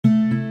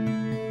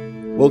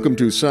Welcome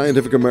to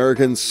Scientific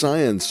American's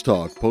Science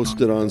Talk,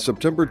 posted on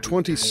September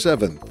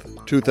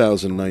 27th,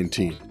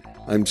 2019.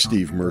 I'm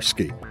Steve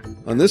Mirsky.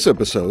 On this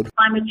episode,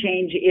 climate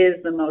change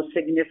is the most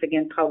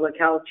significant public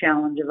health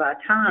challenge of our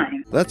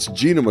time. That's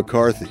Gina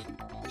McCarthy.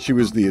 She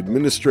was the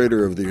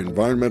administrator of the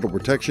Environmental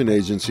Protection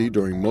Agency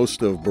during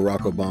most of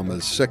Barack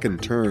Obama's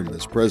second term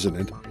as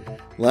president.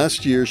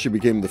 Last year, she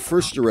became the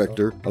first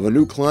director of a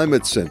new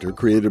climate center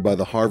created by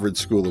the Harvard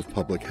School of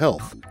Public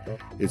Health.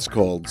 It's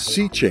called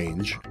Sea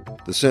Change,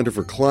 the Center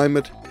for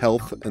Climate,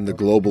 Health, and the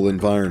Global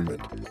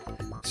Environment.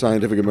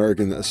 Scientific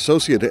American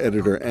Associate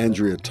Editor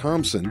Andrea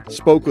Thompson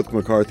spoke with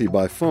McCarthy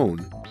by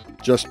phone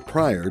just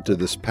prior to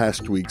this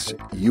past week's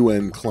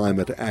UN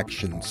Climate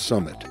Action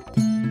Summit.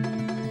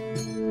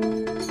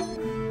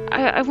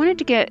 I wanted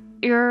to get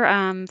your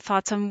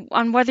thoughts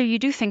on whether you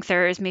do think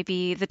there is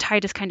maybe the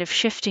tide is kind of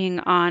shifting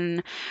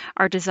on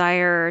our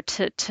desire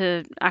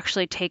to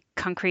actually take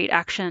concrete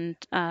action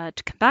to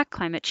combat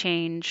climate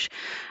change,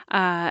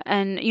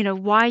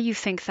 and why you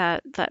think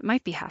that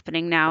might be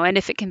happening now, and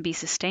if it can be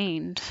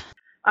sustained.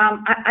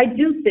 I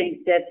do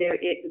think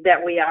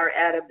that we are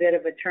at a bit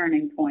of a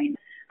turning point.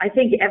 I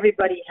think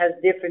everybody has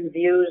different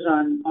views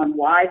on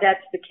why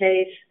that's the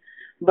case,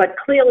 but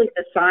clearly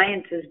the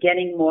science is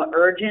getting more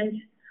urgent.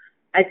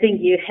 I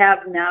think you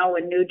have now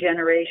a new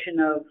generation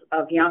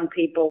of young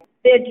people.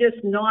 They're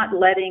just not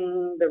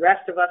letting the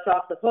rest of us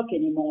off the hook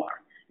anymore.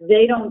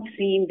 They don't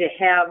seem to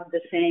have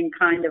the same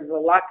kind of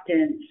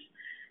reluctance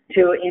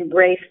to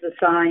embrace the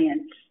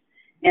science,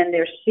 and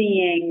they're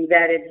seeing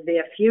that it's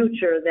their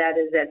future that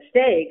is at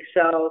stake.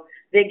 So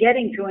they're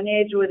getting to an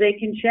age where they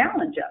can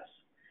challenge us.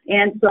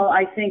 And so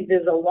I think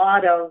there's a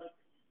lot of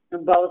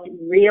both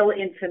real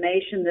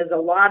information. There's a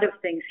lot of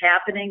things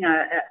happening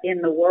in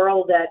the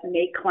world that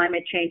make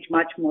climate change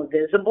much more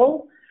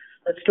visible.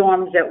 The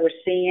storms that we're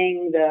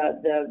seeing,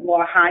 the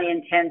more high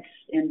intense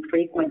and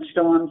frequent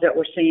storms that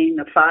we're seeing,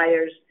 the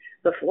fires,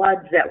 the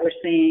floods that we're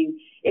seeing,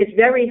 it's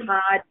very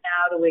hard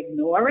now to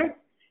ignore it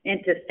and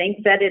to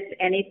think that it's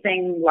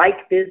anything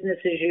like business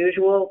as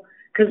usual,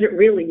 because it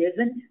really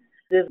isn't.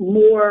 There's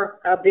more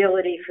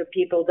ability for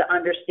people to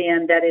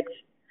understand that it's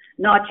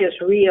not just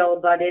real,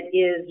 but it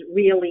is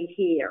really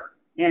here,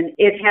 and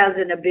it has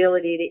an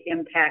ability to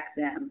impact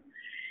them.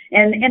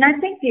 And I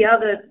think the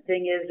other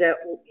thing is that,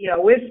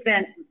 we've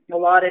spent a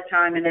lot of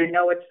time, and I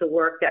know it's the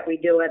work that we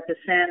do at the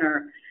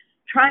center,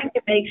 trying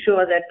to make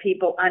sure that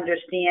people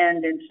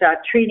understand and start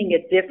treating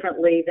it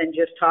differently than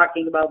just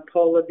talking about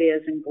polar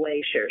bears and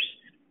glaciers.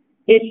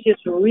 It's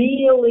just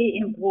really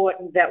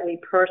important that we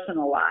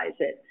personalize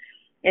it.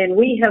 And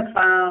we have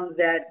found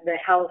that the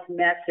health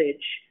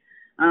message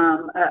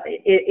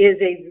is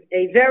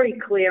a very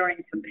clear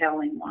and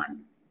compelling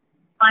one.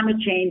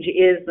 Climate change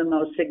is the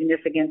most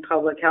significant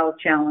public health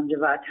challenge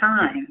of our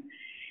time.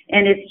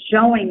 And it's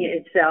showing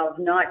itself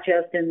not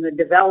just in the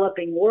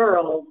developing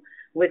world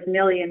with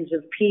millions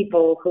of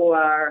people who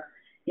are,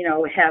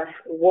 have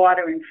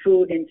water and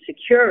food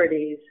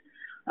insecurities,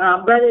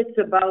 but it's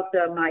about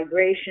the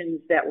migrations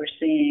that we're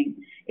seeing.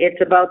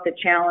 It's about the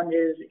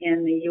challenges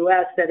in the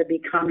U.S. that are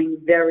becoming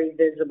very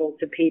visible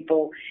to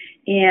people.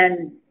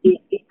 And the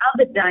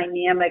other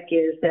dynamic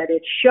is that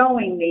it's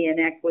showing me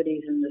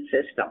inequities in the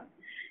system.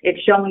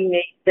 It's showing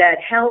me that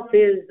health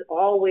has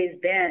always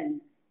been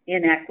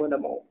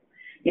inequitable,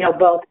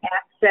 both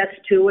access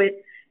to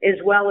it as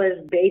well as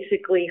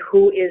basically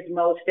who is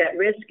most at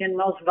risk and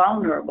most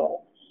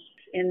vulnerable.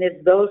 And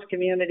it's those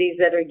communities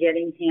that are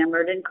getting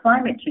hammered in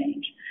climate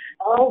change.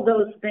 All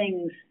those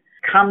things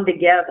come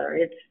together.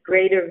 It's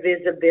greater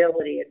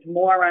visibility. It's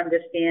more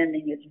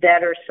understanding. It's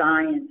better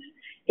science.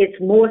 It's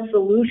more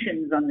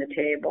solutions on the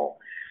table.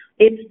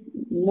 It's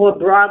more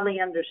broadly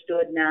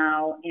understood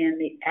now, and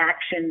the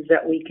actions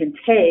that we can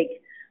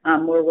take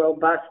more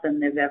robust than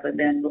they've ever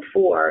been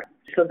before.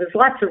 So there's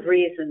lots of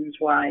reasons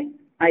why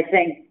I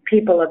think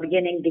people are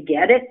beginning to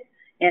get it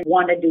and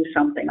want to do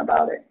something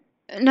about it.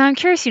 Now, I'm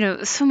curious,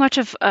 so much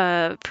of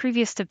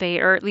previous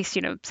debate, or at least,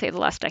 say the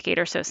last decade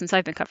or so since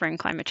I've been covering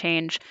climate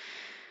change,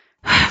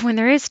 when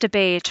there is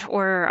debate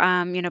or,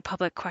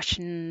 public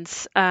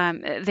questions,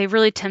 they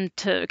really tend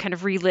to kind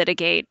of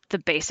relitigate the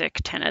basic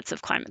tenets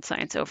of climate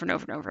science over and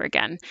over and over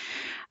again.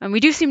 And we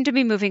do seem to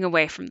be moving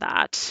away from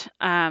that.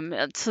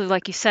 So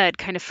like you said,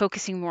 kind of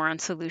focusing more on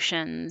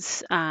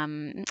solutions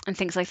and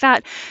things like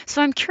that.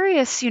 So I'm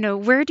curious,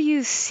 where do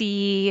you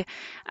see,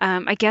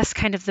 I guess,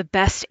 kind of the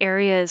best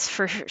areas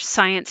for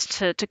science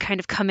to kind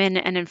of come in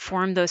and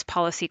inform those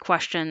policy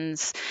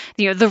questions,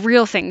 the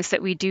real things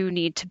that we do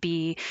need to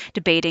be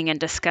debating and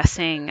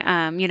discussing,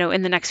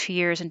 in the next few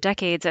years and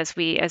decades as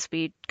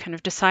we kind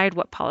of decide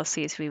what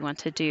policies we want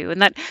to do.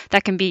 And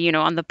that can be,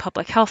 on the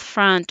public health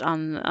front,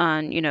 on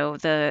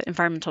the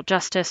environmental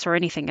justice or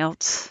anything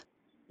else.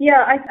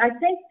 Yeah, I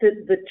think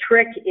that the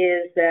trick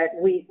is that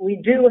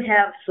we do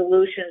have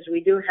solutions,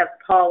 we do have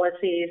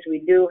policies,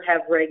 we do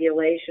have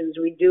regulations,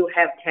 we do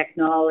have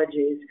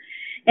technologies.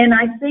 And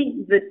I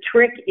think the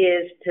trick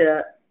is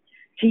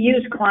to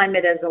use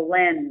climate as a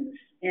lens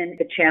in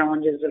the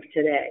challenges of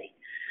today.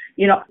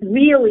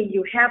 Really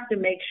you have to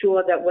make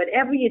sure that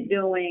whatever you're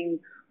doing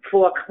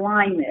for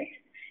climate,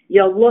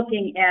 you're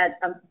looking at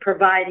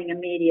providing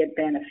immediate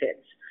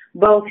benefits,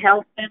 both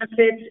health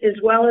benefits as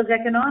well as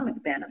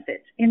economic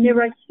benefits. And there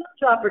are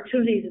huge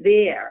opportunities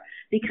there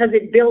because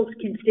it builds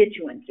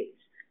constituencies.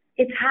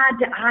 It's hard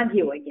to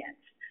argue against.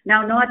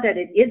 Now, not that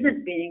it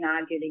isn't being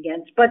argued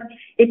against, but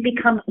it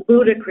becomes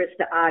ludicrous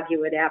to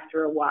argue it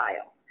after a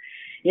while.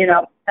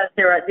 Because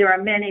there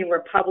are many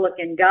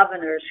Republican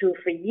governors who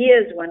for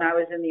years when I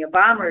was in the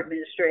Obama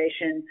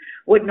administration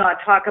would not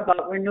talk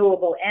about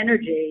renewable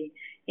energy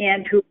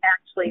and who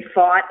actually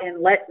fought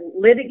and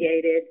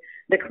litigated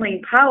the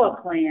Clean Power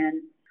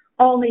Plan.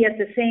 Only at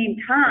the same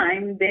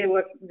time, they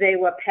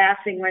were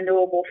passing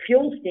renewable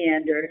fuel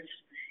standards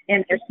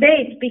in their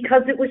states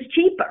because it was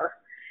cheaper.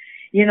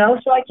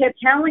 So I kept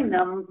telling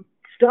them,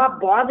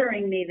 stop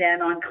bothering me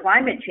then on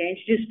climate change,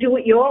 just do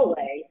it your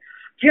way,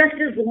 just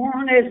as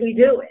long as we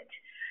do it,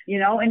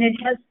 and it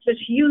has such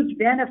huge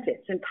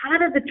benefits. And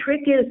part of the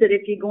trick is that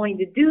if you're going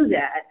to do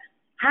that,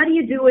 how do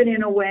you do it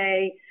in a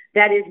way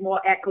that is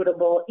more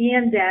equitable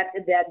and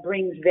that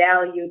brings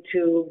value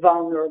to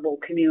vulnerable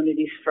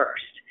communities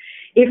first?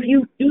 If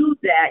you do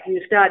that,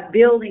 you start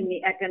building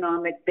the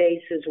economic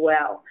base as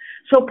well.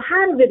 So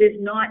part of it is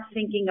not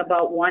thinking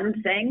about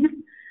one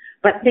thing,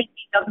 but thinking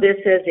of this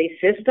as a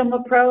system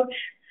approach.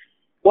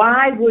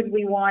 Why would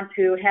we want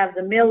to have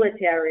the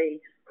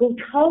military, who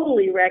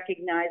totally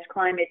recognize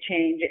climate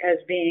change as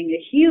being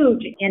a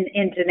huge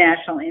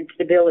international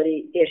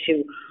instability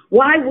issue,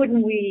 why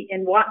wouldn't we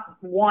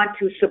want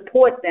to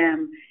support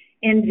them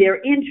in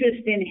their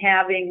interest in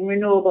having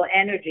renewable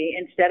energy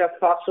instead of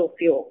fossil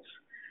fuels?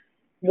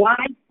 Why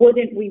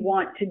wouldn't we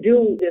want to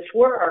do this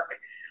work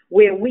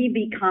where we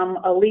become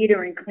a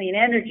leader in clean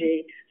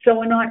energy so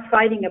we're not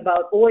fighting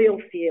about oil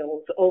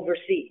fields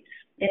overseas?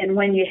 And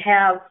when you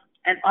have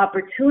an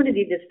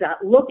opportunity to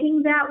start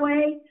looking that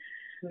way,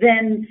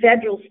 then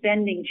federal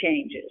spending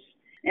changes.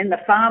 And the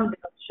Farm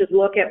Bill should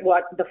look at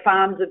what the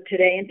farms of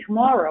today and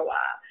tomorrow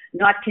are,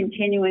 not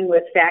continuing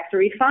with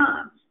factory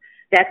farms.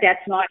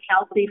 That's not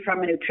healthy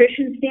from a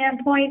nutrition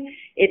standpoint,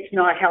 it's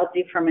not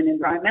healthy from an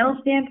environmental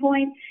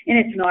standpoint, and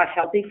it's not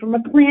healthy from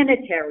a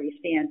planetary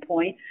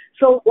standpoint.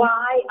 So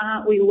why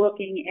aren't we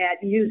looking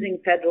at using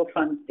federal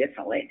funds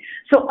differently?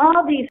 So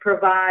all these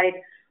provide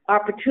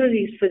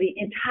opportunities for the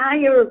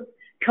entire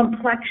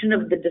complexion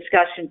of the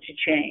discussion to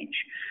change,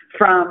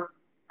 from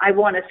I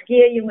want to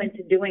scare you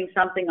into doing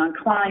something on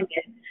climate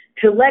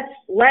to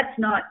let's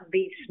not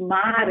be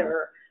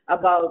smarter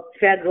about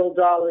federal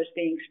dollars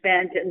being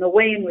spent and the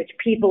way in which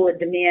people are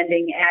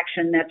demanding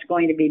action that's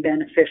going to be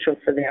beneficial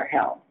for their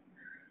health.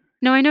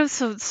 No, I know.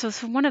 So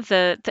one of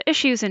the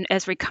issues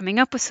as we're coming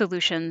up with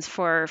solutions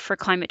for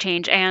climate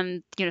change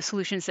and,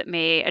 solutions that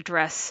may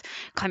address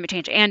climate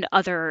change and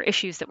other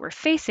issues that we're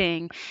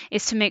facing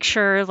is to make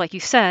sure, like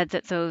you said,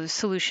 that those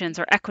solutions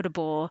are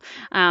equitable,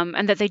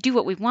 and that they do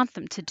what we want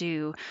them to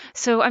do.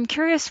 So I'm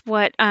curious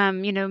what,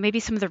 maybe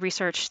some of the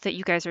research that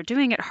you guys are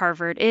doing at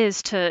Harvard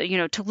is to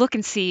look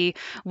and see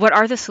what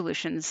are the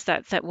solutions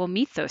that will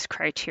meet those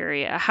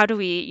criteria. How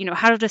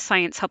does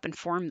science help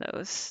inform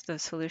those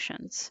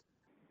solutions?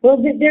 Well,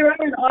 there are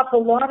an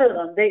awful lot of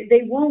them.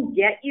 They won't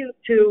get you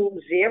to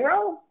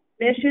zero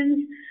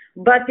emissions,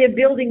 but they're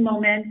building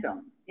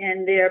momentum,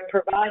 and they're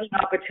providing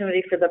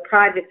opportunity for the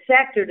private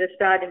sector to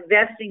start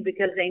investing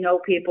because they know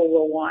people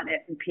will want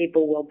it and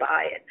people will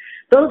buy it.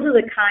 Those are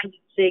the kinds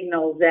of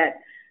signals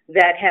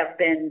that have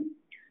been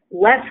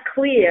less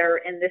clear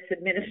in this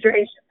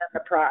administration than the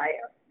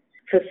prior.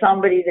 For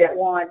somebody that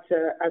wants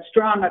a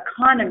strong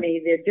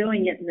economy, they're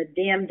doing it in the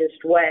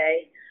damnedest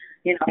way.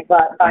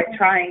 But by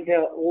trying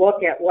to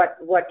look at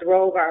what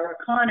drove our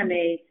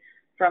economy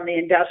from the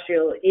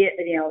industrial,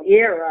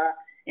 era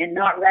and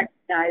not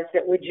recognize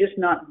that we're just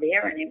not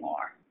there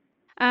anymore.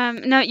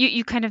 Now,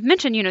 you kind of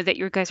mentioned, that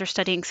you guys are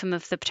studying some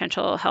of the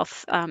potential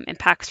health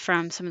impacts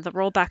from some of the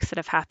rollbacks that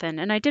have happened.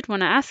 And I did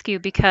want to ask you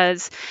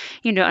because,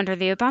 under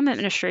the Obama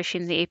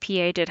administration, the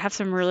EPA did have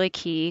some really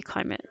key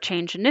climate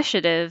change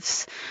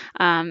initiatives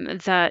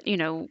that,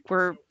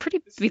 were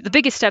the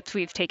biggest steps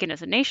we've taken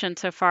as a nation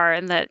so far,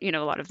 and that, a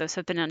lot of those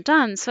have been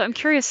undone. So I'm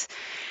curious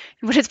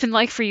what it's been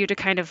like for you to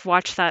kind of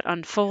watch that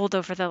unfold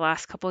over the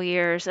last couple of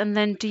years. And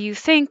then do you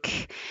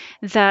think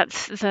that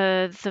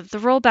the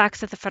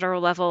rollbacks at the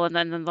federal level and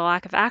then the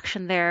lack of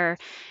action there,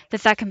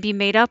 that can be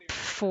made up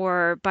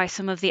for by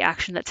some of the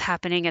action that's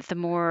happening at the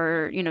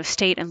more,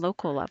 state and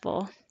local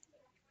level?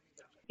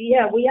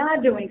 Yeah, we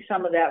are doing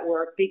some of that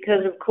work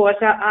because, of course,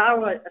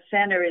 our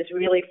center is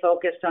really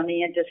focused on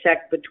the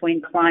intersect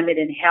between climate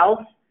and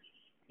health.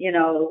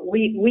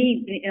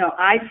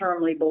 I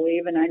firmly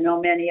believe, and I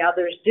know many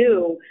others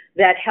do,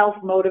 that health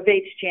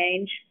motivates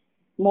change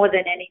more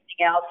than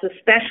anything else,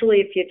 especially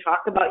if you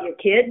talk about your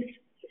kids,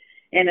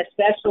 and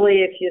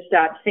especially if you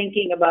start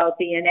thinking about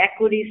the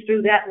inequities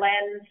through that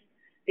lens,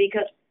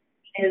 because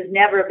it has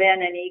never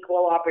been an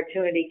equal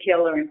opportunity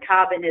killer, and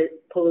carbon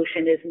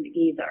pollution isn't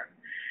either.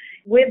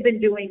 We've been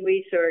doing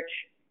research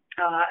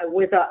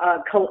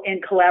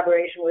in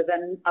collaboration with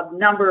a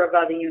number of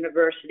other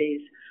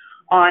universities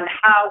on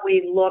how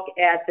we look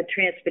at the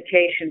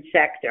transportation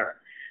sector.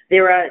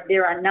 There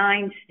are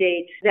 9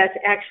 states that's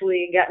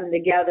actually gotten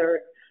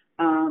together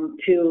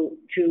to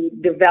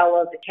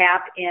develop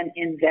cap and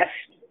invest.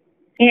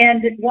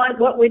 And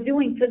what we're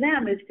doing for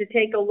them is to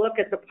take a look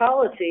at the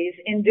policies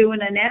and do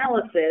an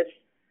analysis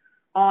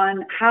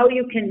on how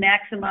you can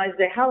maximize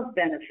the health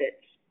benefits.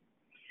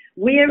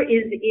 Where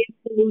is air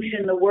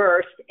pollution the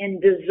worst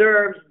and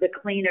deserves the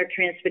cleaner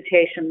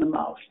transportation the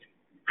most?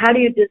 How do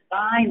you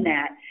design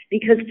that?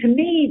 Because to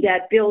me,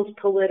 that builds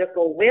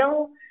political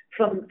will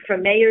for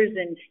mayors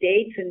and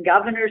states and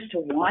governors to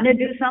want to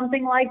do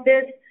something like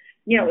this.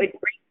 You know, it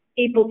brings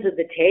people to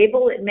the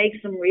table. It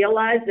makes them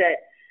realize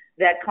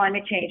that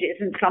climate change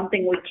isn't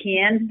something we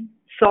can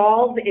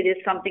solve. It is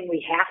something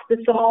we have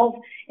to solve.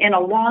 And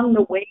along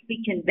the way,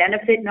 we can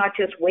benefit, not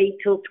just wait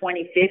till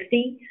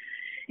 2050.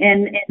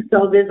 And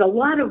so there's a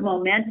lot of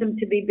momentum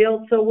to be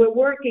built. So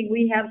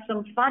we have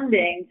some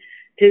funding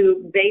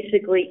to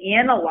basically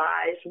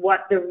analyze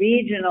what the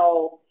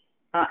regional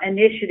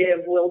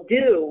initiative will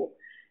do.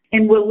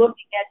 And we're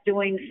looking at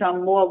doing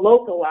some more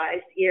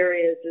localized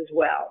areas as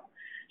well.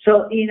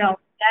 So, you know,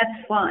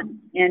 that's fun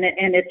and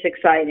it's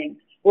exciting.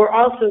 We're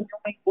also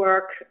doing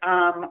work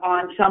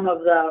on some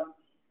of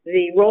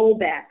the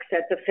rollbacks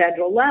at the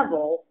federal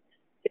level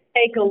to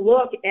take a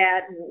look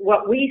at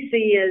what we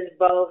see as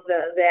both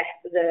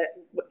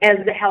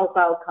the health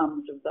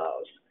outcomes of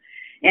those.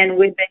 And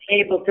we've been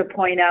able to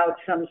point out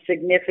some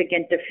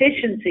significant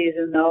deficiencies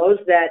in those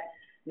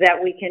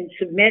that we can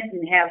submit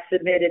and have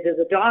submitted to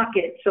the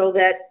docket so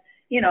that,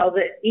 you know,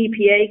 the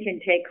EPA can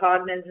take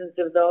cognizance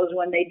of those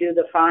when they do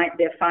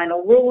their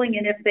final ruling.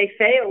 And if they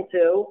fail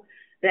to,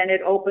 then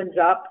it opens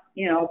up,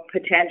 you know,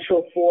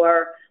 potential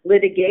for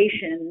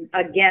litigation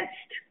against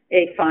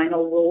a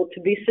final rule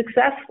to be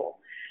successful.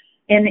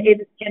 And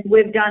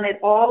we've done it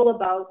all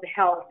about the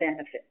health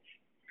benefits.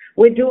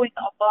 We're doing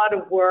a lot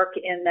of work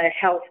in the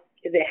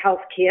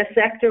healthcare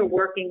sector,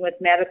 working with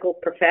medical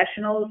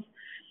professionals.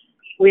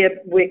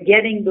 We're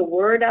getting the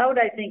word out,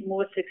 I think,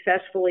 more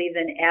successfully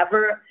than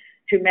ever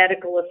to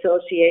medical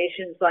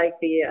associations like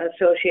the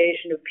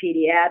Association of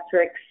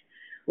Pediatrics,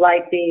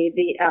 like the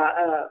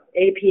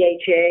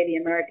APHA, the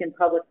American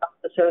Public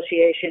Health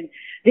Association.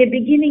 They're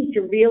beginning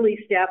to really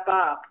step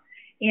up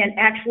and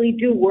actually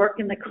do work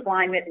in the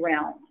climate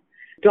realm.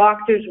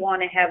 Doctors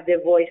want to have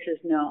their voices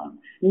known.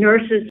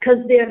 Nurses, because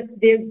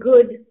they're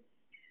good,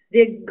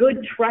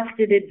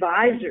 trusted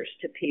advisors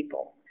to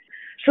people.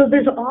 So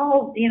there's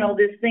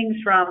there's things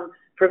from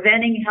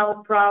preventing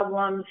health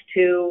problems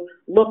to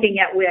looking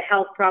at where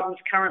health problems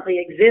currently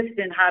exist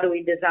and how do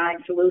we design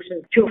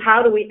solutions to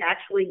how do we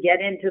actually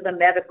get into the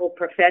medical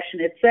profession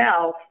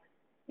itself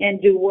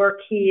and do work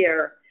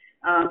here.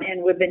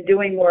 And we've been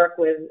doing work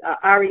with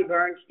Ari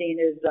Bernstein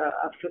is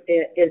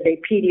a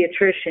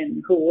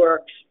pediatrician who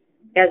works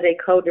as a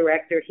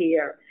co-director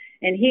here.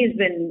 And he's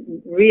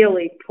been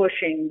really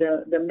pushing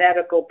the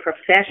medical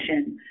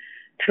profession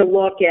to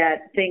look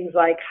at things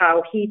like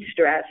how heat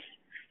stress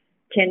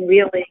can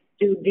really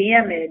do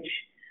damage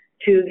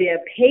to their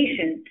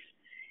patients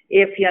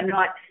if you're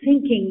not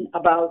thinking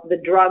about the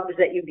drugs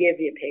that you give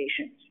your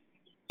patients.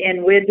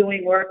 And we're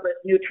doing work with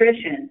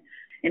nutrition,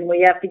 and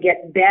we have to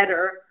get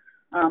better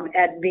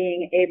at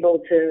being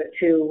able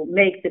to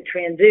make the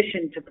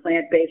transition to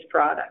plant-based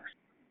products.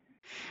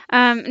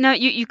 Now,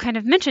 you kind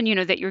of mentioned,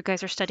 that you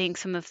guys are studying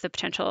some of the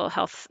potential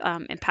health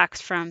impacts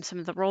from some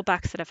of the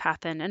rollbacks that have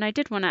happened. And I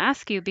did want to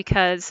ask you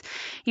because,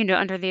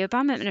 under the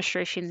Obama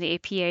administration, the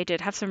EPA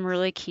did have some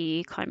really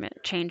key climate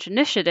change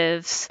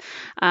initiatives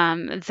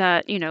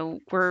that,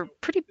 were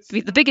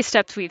the biggest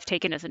steps we've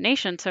taken as a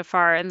nation so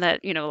far, and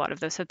that, a lot of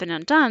those have been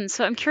undone.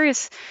 So I'm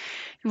curious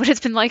what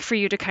it's been like for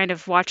you to kind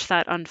of watch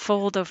that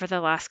unfold over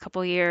the last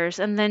couple of years.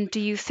 And then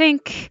do you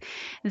think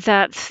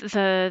that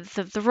the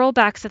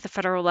rollbacks at the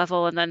federal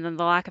level and then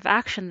the lack of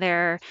action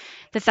there,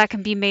 that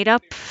can be made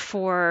up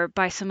for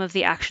by some of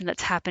the action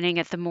that's happening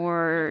at the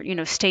more,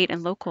 state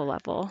and local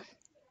level?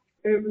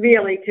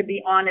 Really, to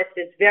be honest,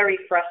 it's very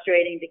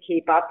frustrating to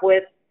keep up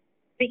with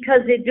because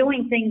they're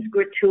doing things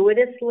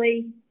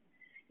gratuitously.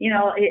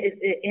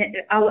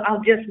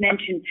 I'll just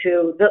mention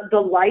too, the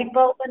light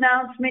bulb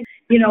announcement.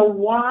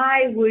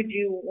 Why would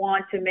you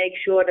want to make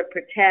sure to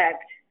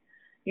protect,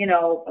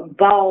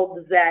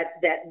 bulbs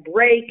that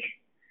break,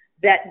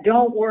 that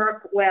don't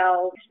work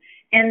well,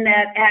 and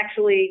that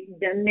actually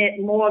emit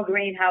more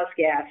greenhouse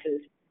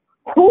gases?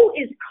 Who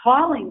is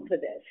calling for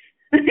this?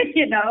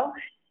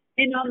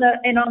 And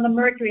on the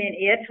mercury and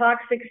air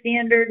toxic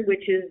standard,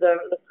 which is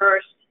the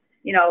first,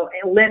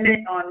 limit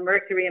on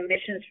mercury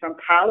emissions from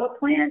power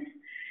plants,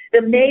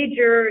 the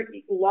major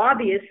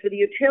lobbyists for the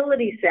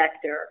utility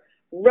sector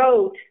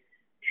wrote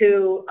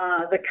to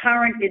the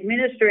current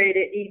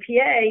administrator,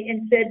 EPA,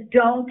 and said,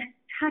 don't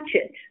touch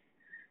it.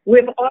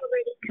 We've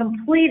already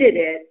completed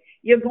it.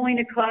 You're going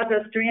to cause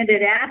us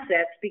stranded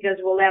assets because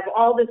we'll have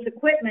all this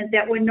equipment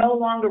that we're no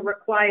longer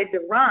required to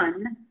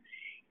run.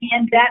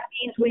 And that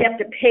means we have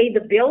to pay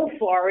the bill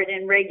for it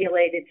in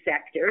regulated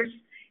sectors.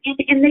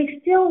 And they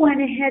still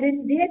went ahead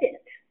and did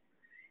it.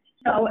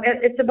 So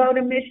it's about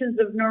emissions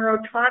of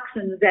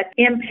neurotoxins that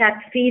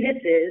impact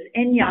fetuses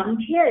and young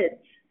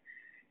kids.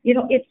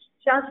 It's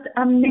just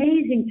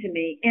amazing to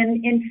me.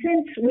 And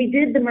since we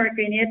did the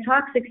mercury and air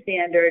toxic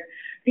standard,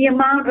 the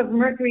amount of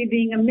mercury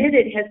being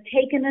emitted has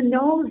taken a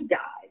nosedive.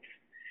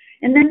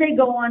 And then they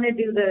go on to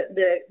do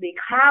the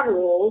car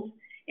rules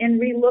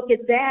and relook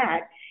at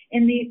that.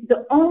 And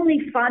the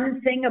only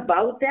fun thing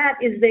about that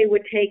is they were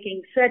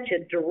taking such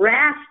a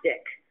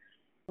drastic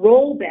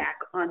rollback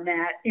on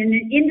that in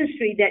an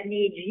industry that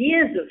needs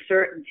years of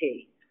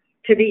certainty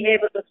to be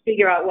able to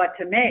figure out what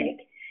to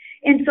make.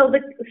 And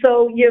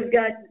so you've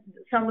got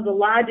some of the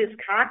largest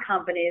car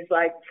companies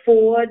like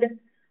Ford,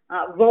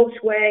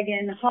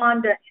 Volkswagen,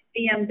 Honda,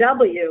 and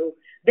BMW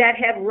that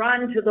have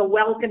run to the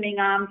welcoming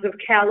arms of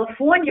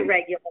California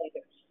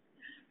regulators.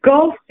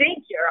 Go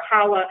figure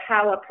how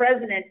a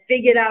president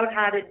figured out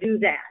how to do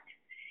that.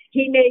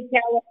 He made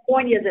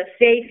California the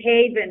safe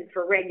haven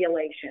for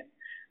regulation.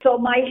 So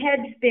my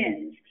head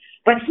spins.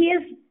 But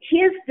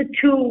here's the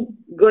two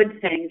good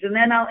things, and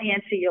then I'll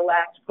answer your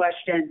last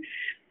question.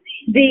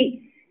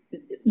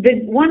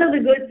 One of the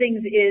good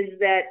things is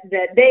that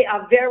they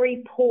are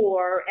very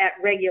poor at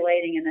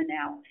regulating an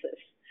analysis,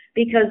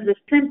 because the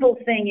simple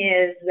thing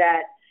is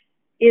that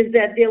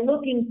they're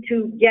looking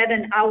to get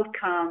an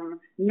outcome,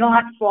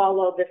 not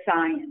follow the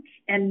science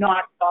and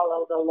not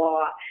follow the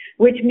law,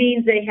 which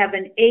means they have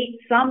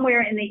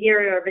somewhere in the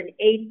area of an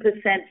 8%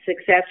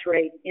 success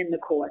rate in the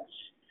courts.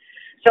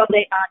 So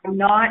they are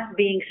not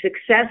being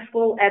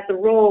successful at the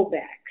rollbacks.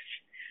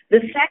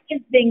 The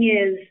second thing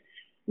is,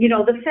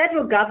 the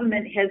federal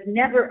government has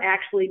never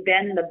actually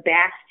been the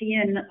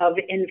bastion of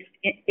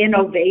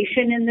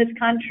innovation in this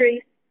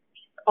country.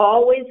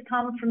 Always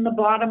come from the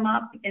bottom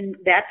up, and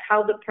that's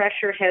how the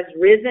pressure has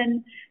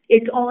risen.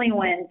 It's only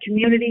when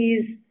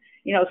communities,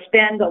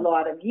 spend a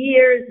lot of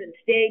years and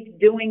states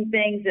doing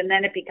things, and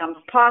then it becomes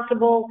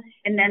possible,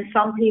 and then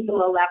some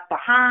people are left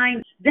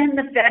behind, then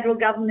the federal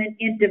government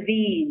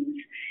intervenes.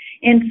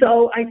 And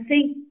so I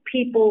think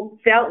people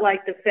felt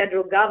like the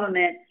federal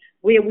government,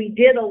 where we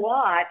did a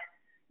lot,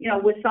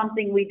 was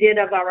something we did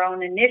of our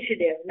own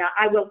initiative. Now,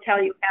 I will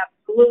tell you,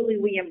 absolutely,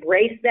 we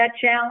embraced that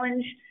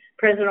challenge.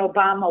 President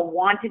Obama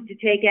wanted to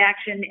take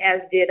action, as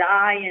did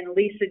I and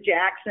Lisa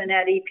Jackson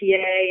at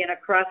EPA and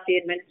across the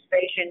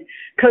administration,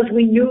 because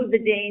we knew the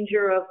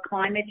danger of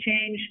climate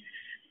change.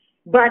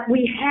 But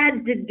we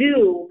had to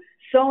do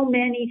so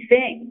many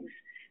things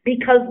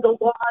because the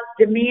laws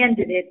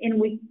demanded it, and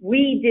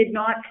we did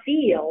not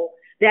feel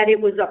that it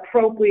was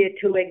appropriate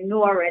to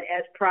ignore it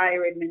as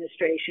prior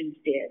administrations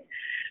did.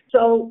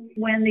 So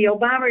when the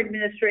Obama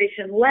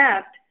administration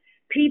left,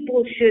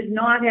 people should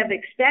not have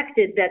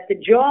expected that the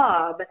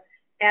job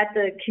at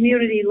the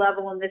community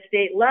level and the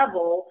state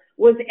level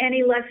was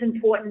any less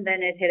important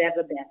than it had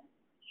ever been.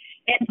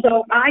 And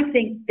so I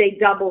think they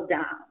doubled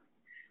down.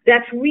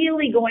 That's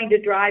really going to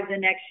drive the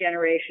next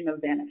generation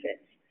of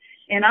benefits.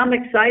 And I'm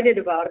excited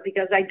about it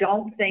because I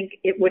don't think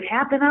it would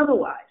happen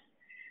otherwise.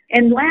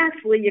 And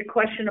lastly, your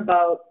question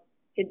about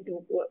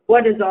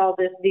what does all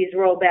these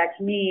rollbacks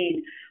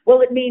mean?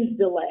 Well, it means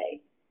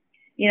delay.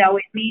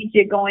 It means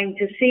you're going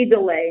to see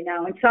delay.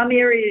 Now, in some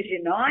areas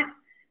you're not,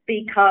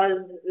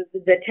 because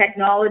the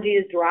technology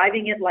is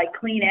driving it, like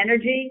clean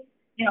energy.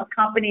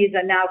 Companies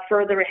are now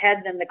further ahead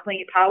than the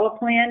Clean Power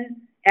Plan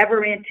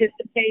ever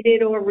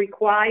anticipated or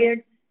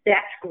required.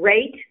 That's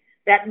great.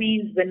 That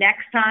means the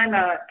next time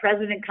a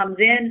president comes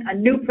in, a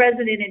new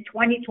president in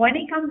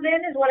 2020 comes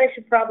in, is what I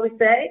should probably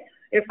say,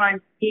 if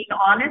I'm being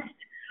honest.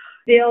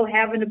 They'll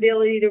have an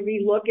ability to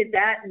relook at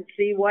that and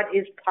see what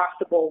is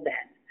possible then.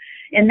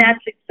 And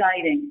that's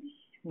exciting.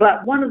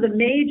 But one of the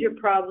major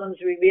problems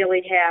we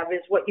really have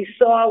is what you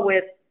saw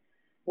with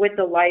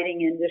the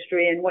lighting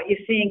industry and what you're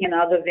seeing in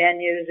other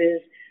venues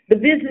is the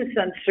business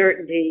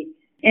uncertainty.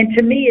 And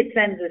to me, it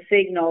sends a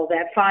signal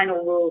that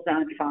final rules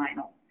aren't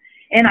final.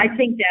 And I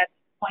think that's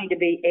going to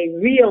be a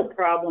real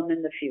problem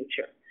in the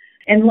future.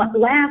 And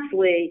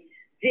lastly,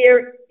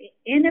 their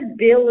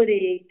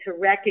inability to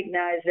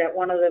recognize that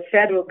one of the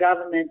federal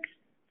government's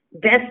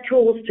best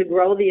tools to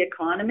grow the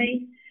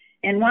economy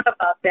and one of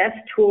our best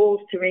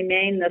tools to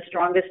remain the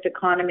strongest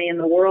economy in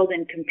the world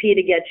and compete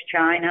against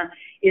China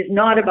is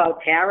not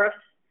about tariffs.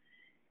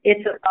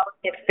 It's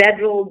about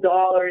federal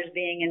dollars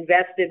being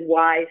invested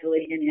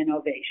wisely in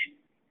innovation.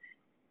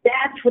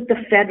 That's what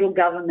the federal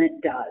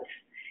government does,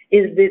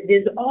 is that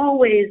there's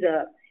always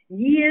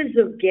years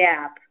of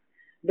gap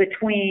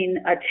between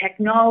a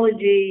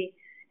technology,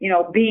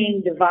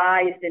 being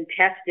devised and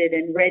tested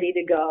and ready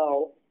to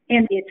go,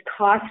 and its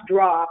cost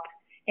drop,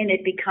 and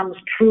it becomes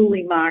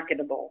truly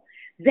marketable.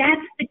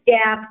 That's the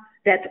gap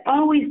that's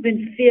always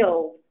been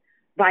filled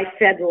by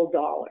federal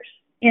dollars.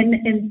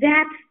 And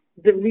that's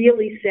the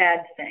really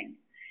sad thing,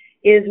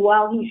 is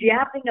while he's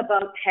yapping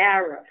about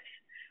tariffs,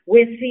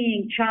 we're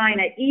seeing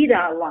China eat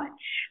our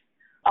lunch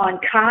on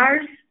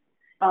cars,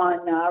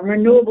 on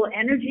renewable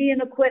energy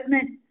and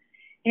equipment,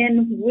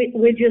 and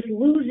we're just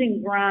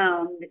losing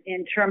ground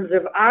in terms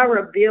of our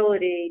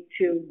ability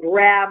to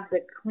grab the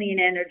clean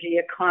energy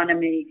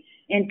economy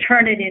and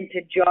turn it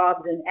into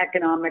jobs and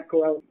economic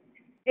growth.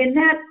 And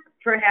that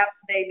perhaps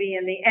may be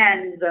in the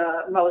end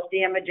the most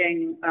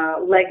damaging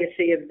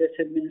legacy of this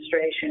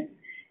administration.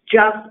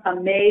 Just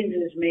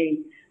amazes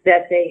me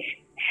that they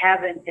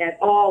haven't at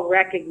all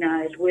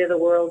recognized where the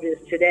world is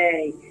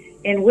today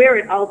and where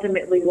it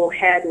ultimately will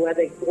head,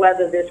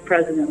 whether this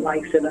president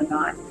likes it or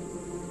not.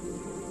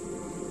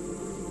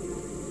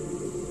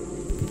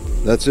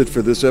 That's it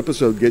for this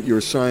episode. Get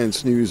your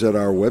science news at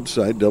our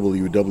website,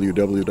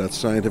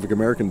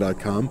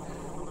 www.scientificamerican.com,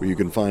 where you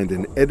can find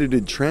an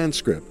edited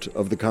transcript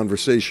of the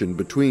conversation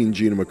between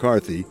Gina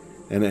McCarthy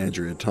and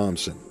Andrea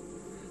Thompson.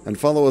 And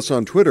follow us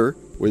on Twitter,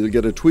 where you'll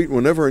get a tweet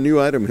whenever a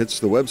new item hits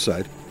the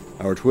website.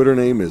 Our Twitter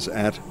name is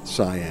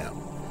 @SciAm.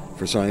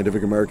 For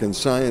Scientific American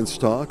Science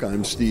Talk,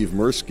 I'm Steve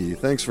Mirsky.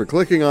 Thanks for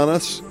clicking on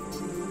us.